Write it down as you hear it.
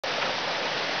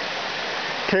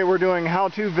Okay, we're doing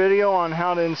how-to video on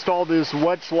how to install this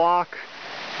Wedge Loc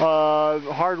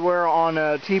hardware on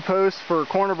a T-post for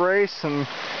corner brace, and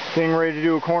getting ready to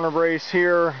do a corner brace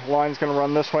here. Line's going to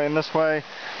run this way and this way.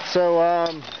 So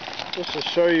just to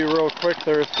show you real quick,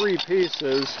 there are 3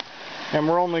 pieces and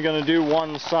we're only going to do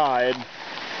one side,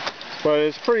 but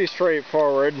it's pretty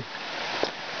straightforward.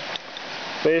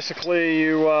 Basically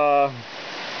you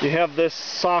have this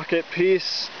socket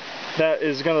piece that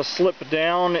is going to slip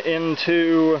down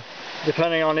into,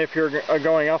 depending on if you're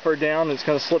going up or down, it's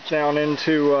going to slip down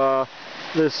into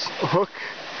this hook,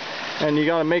 and you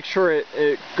got to make sure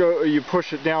you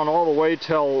push it down all the way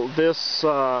till this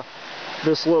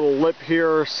this little lip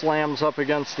here slams up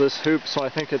against this hoop. So I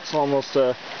think it's almost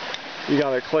you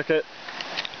got to click it,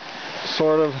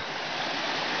 sort of,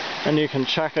 and you can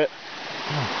check it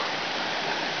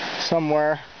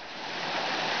somewhere.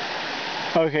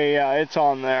 Okay, yeah, it's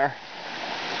on there.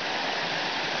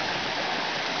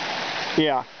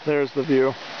 Yeah, there's the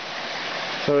view.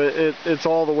 So it's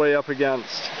all the way up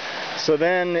against. So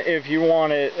then if you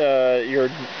want it, your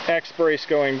X brace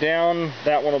going down,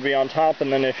 that one will be on top,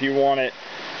 and then if you want it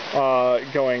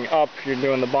going up, you're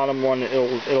doing the bottom one,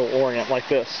 it'll orient like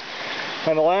this.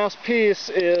 And the last piece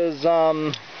is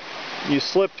you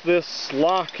slip this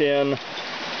lock in,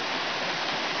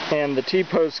 and the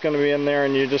T-post is going to be in there,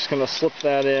 and you're just going to slip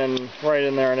that in right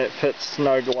in there, and it fits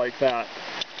snug like that.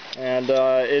 And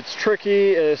it's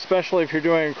tricky, especially if you're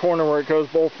doing a corner where it goes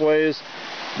both ways.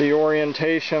 The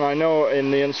orientation, I know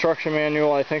in the instruction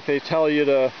manual, I think they tell you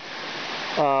to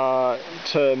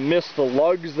miss the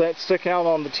lugs that stick out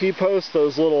on the T-post,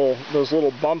 those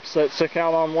little bumps that stick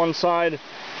out on one side.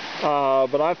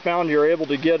 But I've found you're able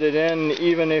to get it in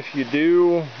even if you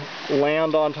do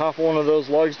land on top of one of those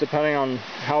lugs, depending on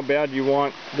how bad you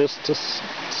want this to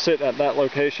sit at that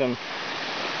location.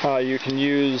 You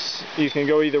can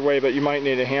go either way, but you might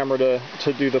need a hammer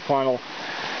to do the final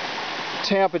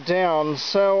tamp it down.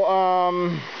 So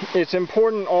it's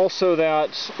important also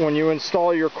that when you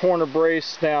install your corner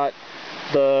brace, that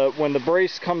when the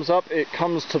brace comes up, it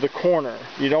comes to the corner.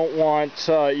 You don't want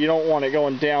it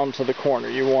going down to the corner.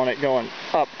 You want it going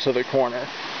up to the corner,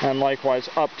 and likewise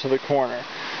up to the corner.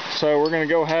 So we're going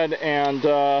to go ahead and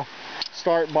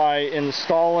start by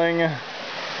installing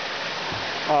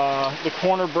the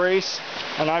corner brace.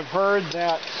 And I've heard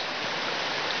that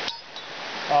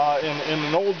in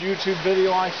an old YouTube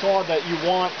video I saw that you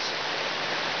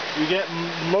get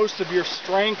most of your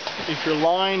strength if your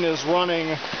line is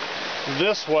running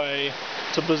this way,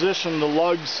 to position the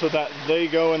lugs so that they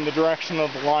go in the direction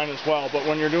of the line as well. But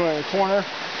when you're doing a corner,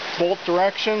 both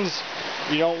directions,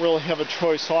 you don't really have a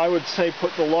choice. So I would say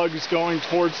put the lugs going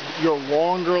towards your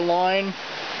longer line,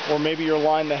 or maybe your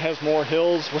line that has more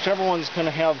hills, whichever one's going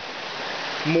to have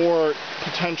more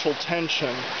potential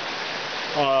tension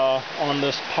on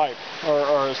this pipe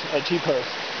or a T-post.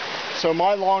 So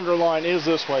my longer line is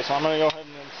this way, so I'm going to go ahead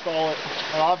and install it.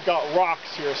 And I've got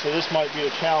rocks here, so this might be a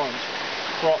challenge.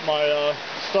 Brought my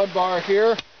stud bar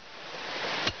here.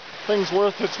 Thing's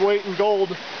worth its weight in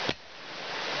gold,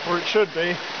 or it should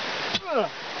be.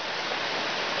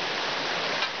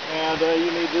 And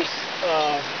you need this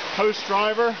post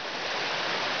driver, and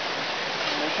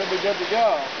they should be good to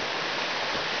go.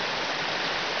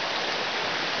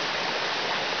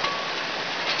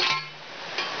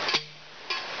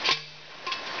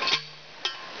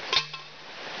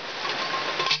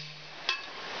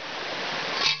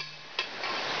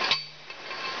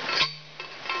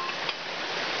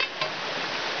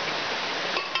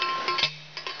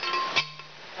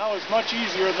 That was much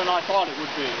easier than I thought it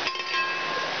would be.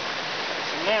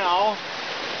 So now,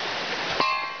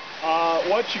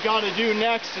 what you got to do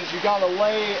next is you got to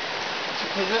lay,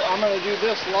 I'm going to do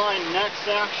this line next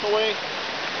actually,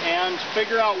 and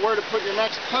figure out where to put your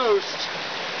next post.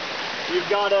 You've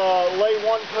got to lay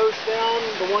one post down,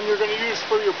 the one you're going to use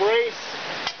for your brace,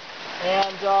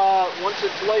 and once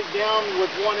it's laid down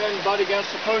with one end butt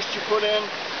against the post you put in,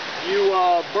 you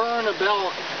burn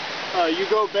about, you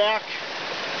go back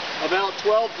about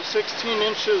 12 to 16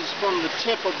 inches from the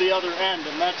tip of the other end,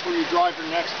 and that's where you drive your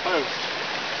next post.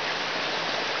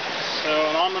 So,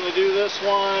 and I'm going to do this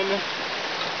one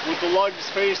with the lugs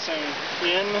facing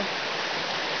in,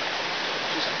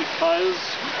 just because.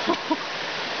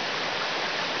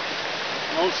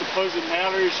 I don't suppose it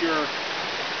matters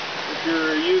if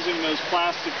you're using those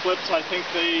plastic clips. I think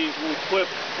they will clip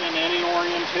in any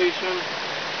orientation.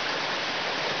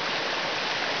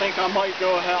 I think I might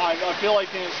go ahead. I feel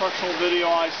like the instructional video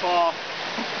I saw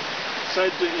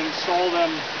said to install them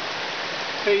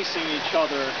facing each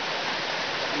other,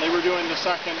 and they were doing the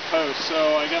second post,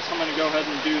 so I guess I'm going to go ahead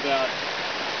and do that.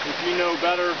 If you know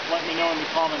better, let me know in the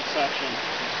comments section.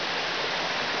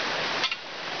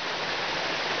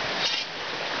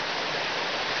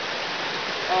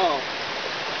 Oh,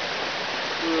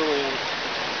 brilliant.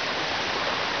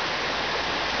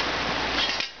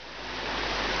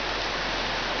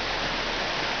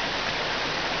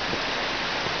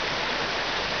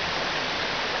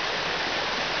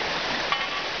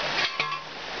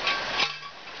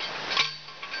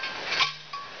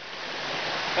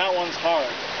 That one's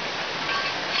hard.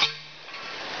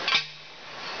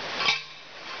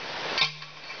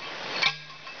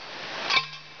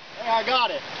 Yeah, I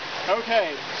got it.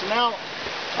 Okay, so now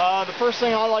the first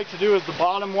thing I like to do is the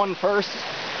bottom one first.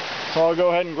 So I'll go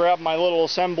ahead and grab my little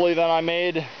assembly that I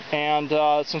made, and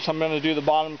since I'm going to do the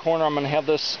bottom corner, I'm going to have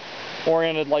this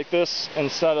oriented like this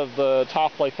instead of the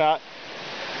top like that.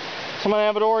 So I'm going to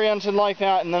have it oriented like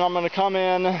that, and then I'm going to come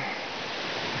in,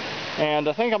 and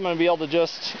I think I'm going to be able to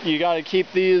just, you got to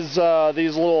keep these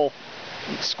little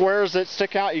squares that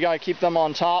stick out, you got to keep them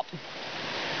on top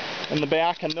in the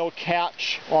back, and they'll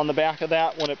catch on the back of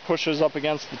that when it pushes up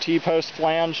against the T-post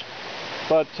flange.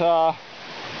 But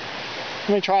let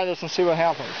me try this and see what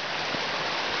happens.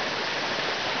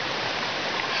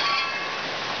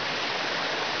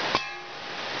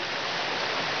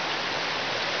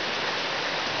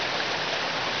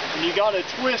 And you got to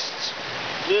twist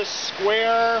this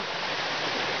square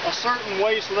a certain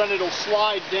way so that it'll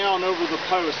slide down over the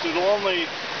post. It'll only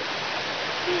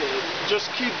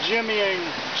just keep jimmying,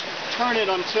 turn it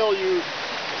until you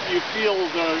feel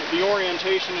the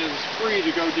orientation is free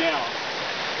to go down.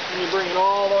 And you bring it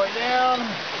all the way down.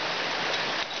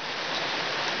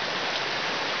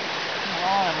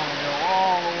 I'm going to go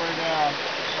all the way down.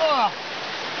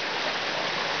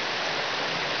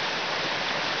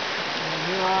 And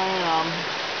here I am.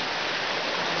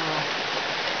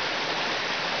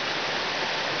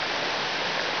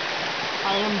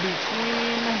 I am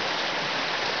between,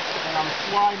 and I'm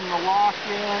sliding the lock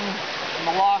in, and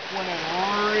the lock went in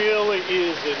really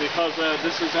easy because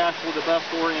this is actually the best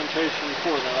orientation for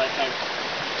that, I think.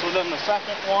 So then the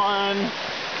second one,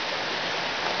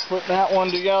 put that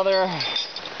one together.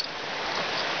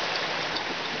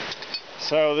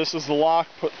 So this is the lock,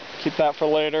 keep that for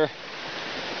later.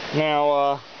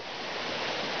 Now,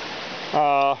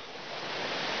 oh,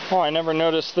 I never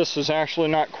noticed this is actually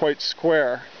not quite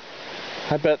square.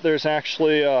 I bet there's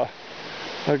actually a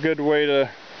good way to,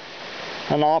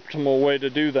 an optimal way to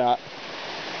do that.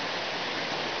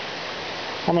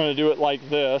 I'm going to do it like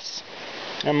this,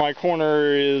 and my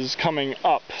corner is coming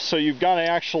up, so you've got to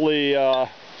actually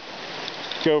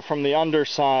go from the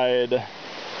underside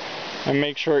and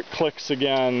make sure it clicks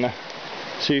again,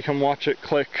 so you can watch it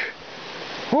click.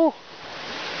 Whew.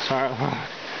 Sorry,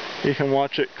 you can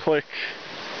watch it click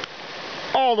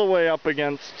all the way up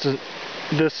against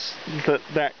this,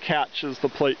 that catches the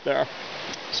plate there.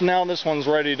 So now this one's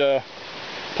ready to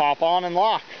pop on and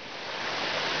lock.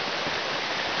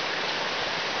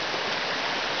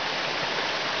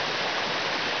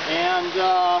 And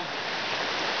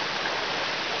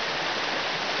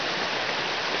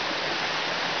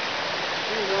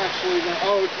here's actually the,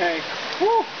 oh, okay.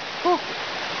 Whew, whew.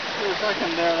 For a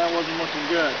second there, that wasn't looking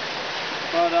good.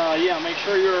 But yeah, make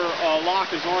sure your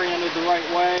lock is oriented the right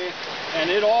way. And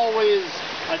it always,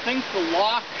 I think the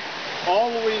lock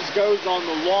always goes on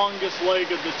the longest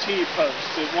leg of the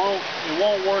T-post. It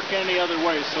won't work any other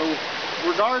way. So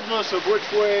regardless of which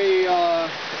way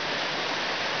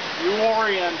you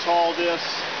orient all this,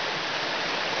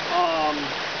 I'm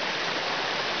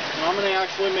going to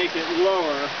actually make it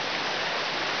lower.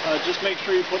 Just make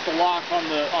sure you put the lock on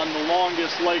the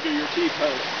longest leg of your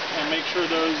T-post, and make sure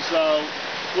those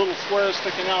little squares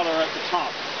sticking out are at the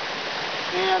top.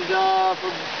 And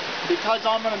because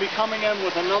I'm going to be coming in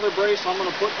with another brace, I'm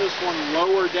going to put this one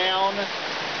lower down,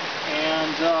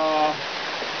 and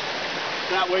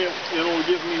that way it'll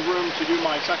give me room to do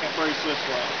my second brace this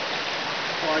way.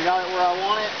 So I got it where I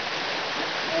want it.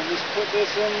 I'll just put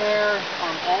this in there.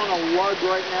 I'm on a lug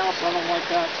right now, so I don't like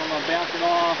that, so I'm going to back it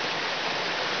off.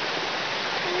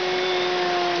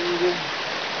 And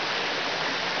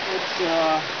it's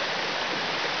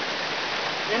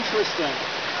interesting.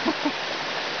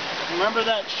 Remember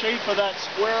that shape of that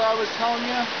square I was telling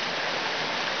you?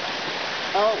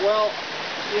 Oh, well,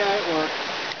 yeah, it worked.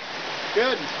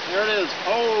 Good, there it is.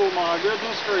 Oh my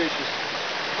goodness gracious.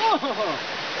 Oh.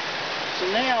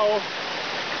 So now,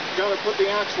 you gotta put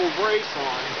the actual brace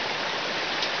on.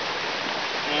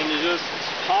 And you just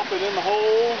pop it in the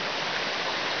hole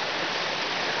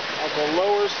at the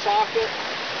lower socket,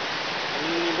 and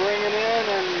then you bring it in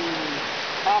and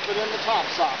pop it in the top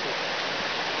socket.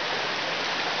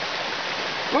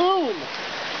 Boom!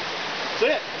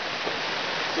 that's it.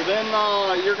 So then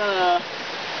you're gonna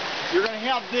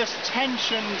have this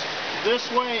tensioned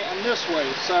this way and this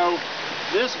way. So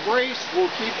this brace will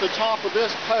keep the top of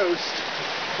this post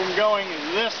from going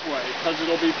this way because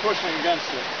it'll be pushing against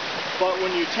it. But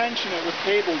when you tension it with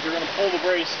cables, you're going to pull the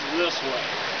brace this way.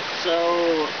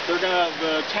 So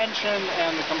the tension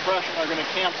and the compression are going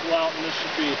to cancel out, and this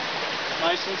should be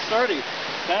nice and sturdy.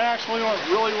 That actually went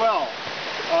really well.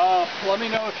 Let me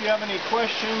know if you have any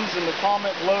questions in the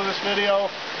comment below this video.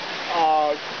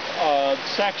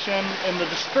 Section in the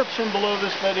description below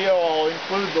this video. I'll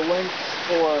include the links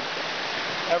for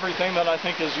everything that I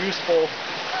think is useful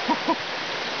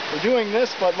for doing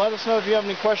this, but let us know if you have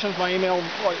any questions. My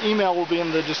email will be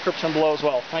in the description below as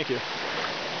well. Thank you.